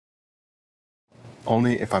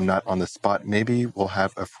Only if I'm not on the spot. Maybe we'll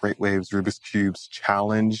have a FreightWaves Rubik's Cubes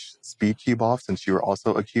challenge speed cube off since you're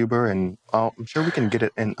also a cuber, and I'm sure we can get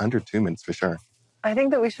it in under 2 minutes for sure. I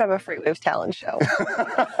think that we should have a FreightWaves talent show.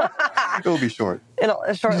 It'll be short.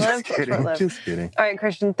 Short-lived? Just kidding. Short-lived. Just kidding. All right,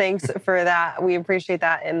 Christian, thanks for that. We appreciate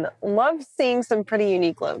that and love seeing some pretty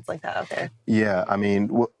unique loads like that out there. Yeah, I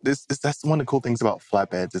mean, that's one of the cool things about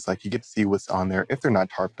flatbeds. It's like you get to see what's on there if they're not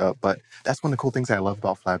tarped up. But that's one of the cool things I love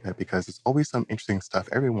about flatbed because there's always some interesting stuff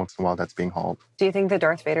every once in a while that's being hauled. Do you think that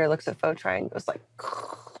Darth Vader looks at Fotri and goes like...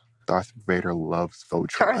 Darth Vader loves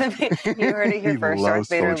Fotri. You heard it here first. Darth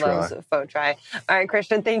Vader loves Fotri. All right,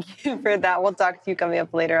 Christian, thank you for that. We'll talk to you coming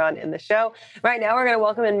up later on in the show. Right now, we're going to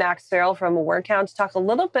welcome in Max Farrell from Workhound to talk a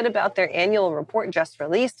little bit about their annual report just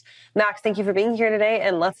released. Max, thank you for being here today,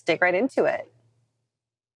 and let's dig right into it.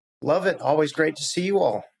 Love it. Always great to see you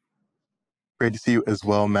all. Great to see you as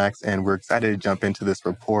well, Max, and we're excited to jump into this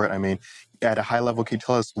report. I mean, at a high level, can you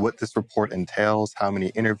tell us what this report entails? How many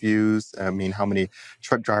interviews? I mean, how many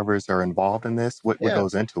truck drivers are involved in this? What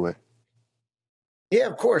goes into it? Yeah,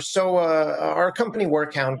 of course. So our company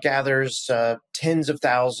Workhound gathers tens of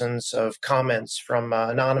thousands of comments from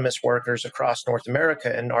anonymous workers across North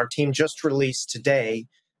America, and our team just released today,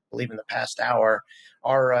 I believe in the past hour,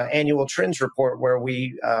 our annual trends report where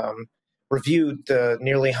we reviewed the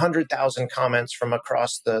nearly 100,000 comments from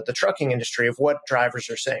across the trucking industry of what drivers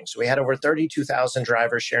are saying. So we had over 32,000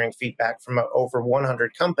 drivers sharing feedback from over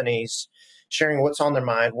 100 companies, sharing what's on their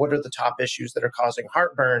mind, what are the top issues that are causing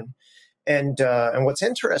heartburn. And what's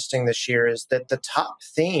interesting this year is that the top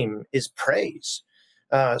theme is praise.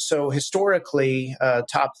 So historically,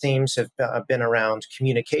 top themes have been around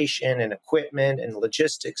communication and equipment and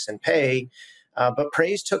logistics and pay. But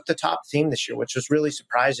praise took the top theme this year, which was really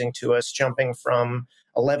surprising to us, jumping from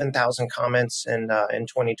 11,000 comments in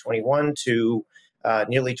 2021 to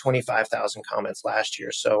nearly 25,000 comments last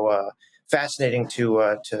year. So fascinating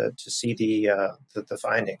to see the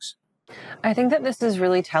findings. I think that this is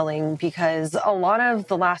really telling because what a lot of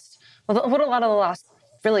the last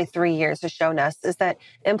really 3 years has shown us is that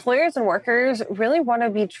employers and workers really want to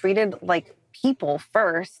be treated like people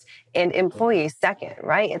first and employees second,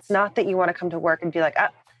 right? It's not that you want to come to work and be like,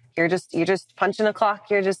 you're just punching a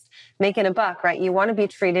clock, you're just making a buck, right? You want to be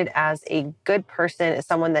treated as a good person, as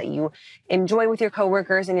someone that you enjoy with your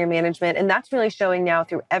coworkers and your management. And that's really showing now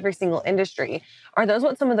through every single industry. Are those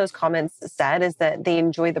what some of those comments said, is that they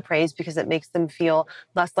enjoy the praise because it makes them feel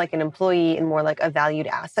less like an employee and more like a valued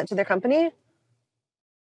asset to their company?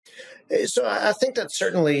 So I think that's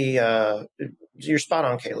certainly, you're spot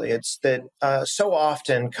on, Kaylee. It's that so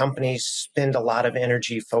often companies spend a lot of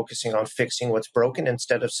energy focusing on fixing what's broken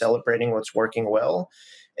instead of celebrating what's working well.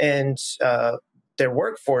 And their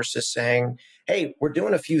workforce is saying, hey, we're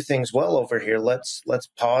doing a few things well over here. Let's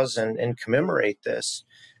pause and commemorate this.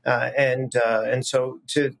 And so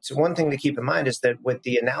to one thing to keep in mind is that with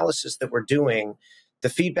the analysis that we're doing, the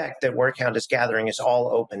feedback that Workhound is gathering is all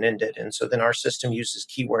open-ended. And so then our system uses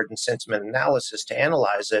keyword and sentiment analysis to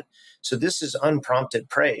analyze it. So this is unprompted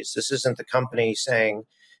praise. This isn't the company saying,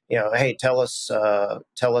 hey, tell us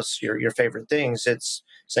your favorite things. It's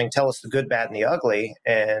saying, tell us the good, bad, and the ugly.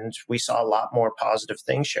 And we saw a lot more positive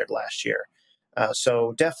things shared last year.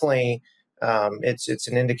 So definitely it's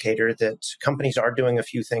an indicator that companies are doing a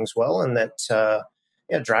few things well, and that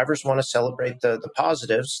drivers want to celebrate the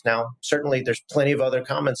positives. Now, certainly there's plenty of other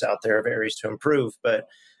comments out there of areas to improve, but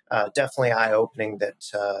definitely eye-opening that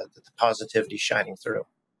the positivity is shining through.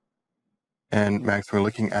 And Max, we're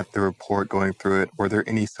looking at the report, going through it. Were there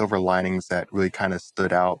any silver linings that really kind of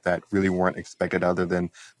stood out that really weren't expected other than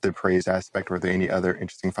the praise aspect? Were there any other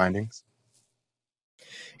interesting findings?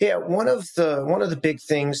 Yeah, one of the big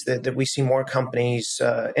things that we see more companies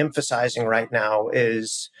emphasizing right now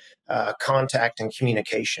is contact and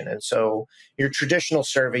communication. And so your traditional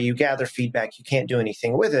survey, you gather feedback, you can't do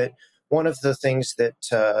anything with it. One of the things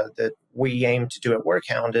that we aim to do at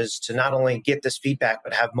Workhound is to not only get this feedback,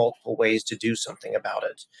 but have multiple ways to do something about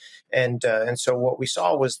it. And so what we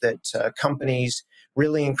saw was that companies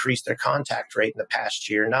really increased their contact rate in the past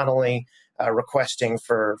year, not only requesting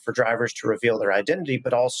for drivers to reveal their identity,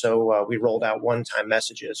 but also we rolled out one-time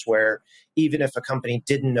messages where even if a company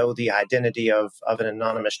didn't know the identity of an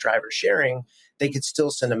anonymous driver sharing, they could still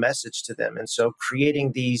send a message to them. And so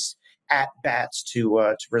creating these at-bats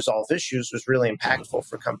to resolve issues was really impactful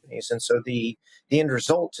for companies. And so the end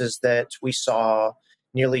result is that we saw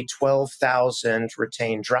nearly 12,000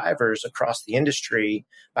 retained drivers across the industry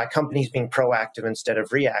by companies being proactive instead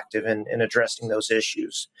of reactive in addressing those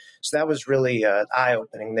issues. So that was really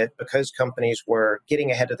eye-opening, that because companies were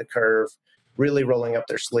getting ahead of the curve, really rolling up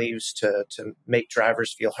their sleeves to make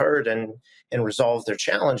drivers feel heard and resolve their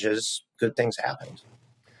challenges, good things happened.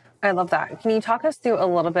 I love that. Can you talk us through a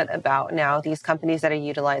little bit about now these companies that are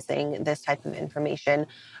utilizing this type of information?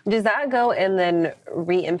 Does that go and then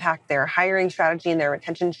re-impact their hiring strategy and their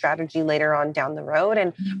retention strategy later on down the road?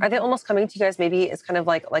 And are they almost coming to you guys maybe as kind of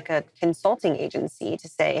like a consulting agency to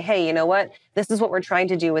say, hey, you know what? This is what we're trying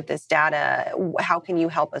to do with this data. How can you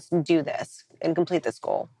help us do this and complete this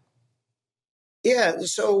goal? Yeah,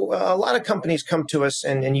 so a lot of companies come to us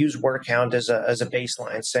and use Workhound as a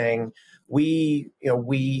baseline, saying we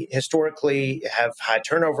historically have high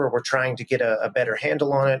turnover. We're trying to get a better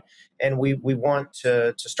handle on it, and we want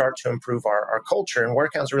to start to improve our culture. And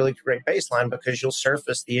Workhound's a really great baseline because you'll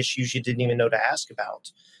surface the issues you didn't even know to ask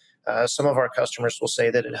about. Some of our customers will say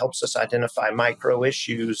that it helps us identify micro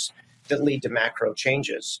issues that lead to macro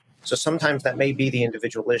changes. So sometimes that may be the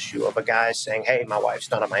individual issue of a guy saying, hey, my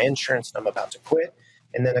wife's not on my insurance and I'm about to quit.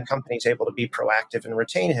 And then a company's able to be proactive and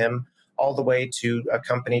retain him, all the way to a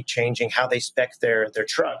company changing how they spec their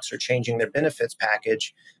trucks or changing their benefits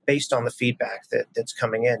package based on the feedback that's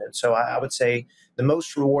coming in. And so I would say the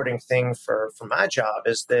most rewarding thing for my job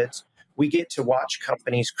is that we get to watch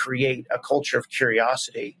companies create a culture of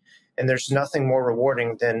curiosity. And there's nothing more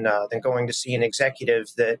rewarding than going to see an executive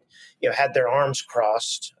that had their arms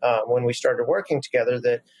crossed when we started working together.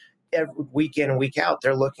 That every week in and week out,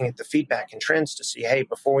 they're looking at the feedback and trends to see, hey,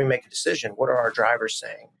 before we make a decision, what are our drivers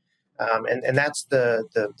saying? And that's the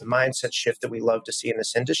mindset shift that we love to see in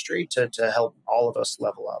this industry to help all of us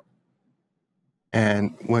level up.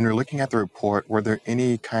 And when we're looking at the report, were there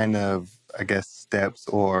any kind of, I guess, steps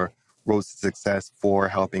or roads to success for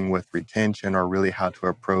helping with retention, or really how to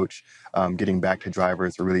approach getting back to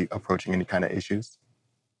drivers, or really approaching any kind of issues?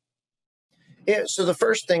 Yeah, so the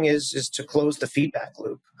first thing is to close the feedback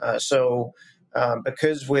loop.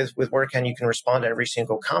 Because with Workhound you can respond to every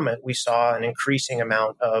single comment, we saw an increasing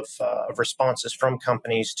amount of responses from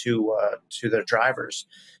companies to their drivers.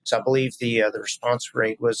 So I believe the response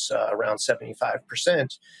rate was around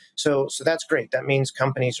 75%. So that's great. That means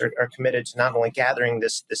companies are committed to not only gathering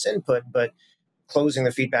this input, but closing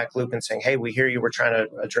the feedback loop and saying, hey, we hear you, we're trying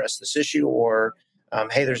to address this issue, or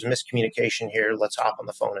hey, there's a miscommunication here, let's hop on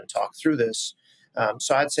the phone and talk through this.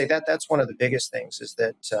 So I'd say that's one of the biggest things, is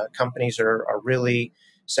that companies are really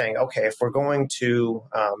saying, okay, if we're going to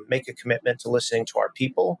make a commitment to listening to our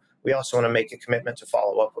people, we also want to make a commitment to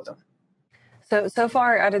follow up with them. So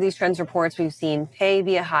far out of these trends reports, we've seen pay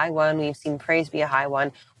be a high one. We've seen praise be a high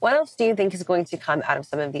one. What else do you think is going to come out of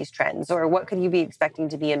some of these trends? Or what could you be expecting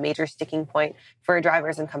to be a major sticking point for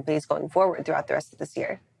drivers and companies going forward throughout the rest of this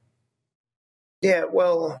year? Yeah,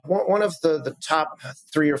 well, one of the top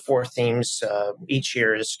 3 or 4 themes each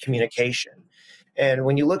year is communication. And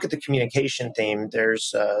when you look at the communication theme,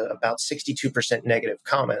 there's about 62% negative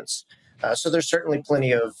comments. So there's certainly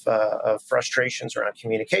plenty of frustrations around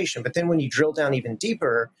communication. But then when you drill down even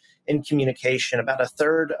deeper in communication, about a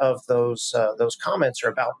third of those comments are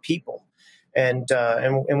about people. And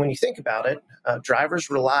when you think about it, drivers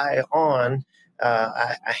rely on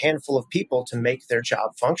a handful of people to make their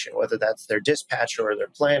job function, whether that's their dispatcher or their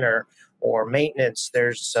planner or maintenance.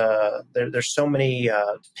 There's so many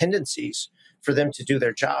dependencies for them to do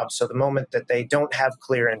their job. So the moment that they don't have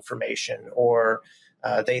clear information, or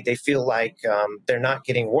they feel like they're not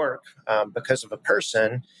getting work because of a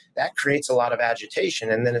person, that creates a lot of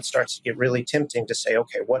agitation. And then it starts to get really tempting to say,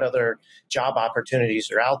 okay, what other job opportunities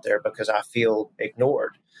are out there because I feel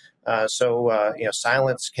ignored?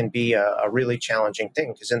 Silence can be a really challenging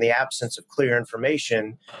thing, because in the absence of clear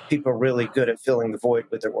information, people are really good at filling the void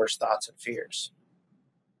with their worst thoughts and fears.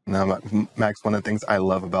 Now, Max, one of the things I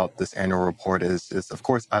love about this annual report is of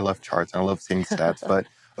course, I love charts and I love seeing stats, but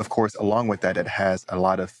of course, along with that, it has a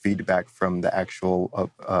lot of feedback from the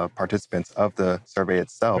actual participants of the survey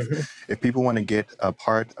itself. Mm-hmm. If people want to get a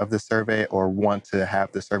part of the survey or want to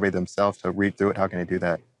have the survey themselves to read through it, how can they do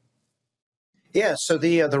that? Yeah, so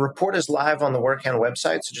the report is live on the Workhound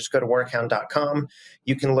website. So just go to workhound.com.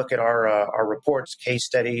 You can look at our reports, case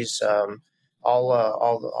studies,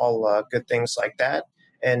 all good things like that.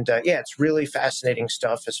 And it's really fascinating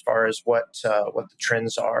stuff as far as what the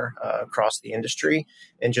trends are across the industry,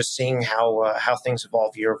 and just seeing how things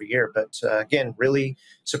evolve year over year. But again, really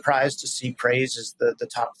surprised to see praise as the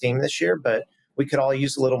top theme this year. But we could all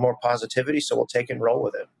use a little more positivity, so we'll take and roll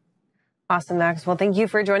with it. Awesome, Max. Well, thank you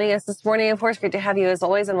for joining us this morning. Of course, great to have you as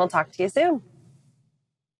always, and we'll talk to you soon.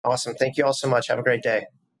 Awesome. Thank you all so much. Have a great day.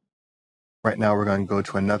 Right now, we're going to go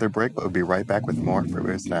to another break, but we'll be right back with more for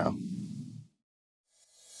Biz Now.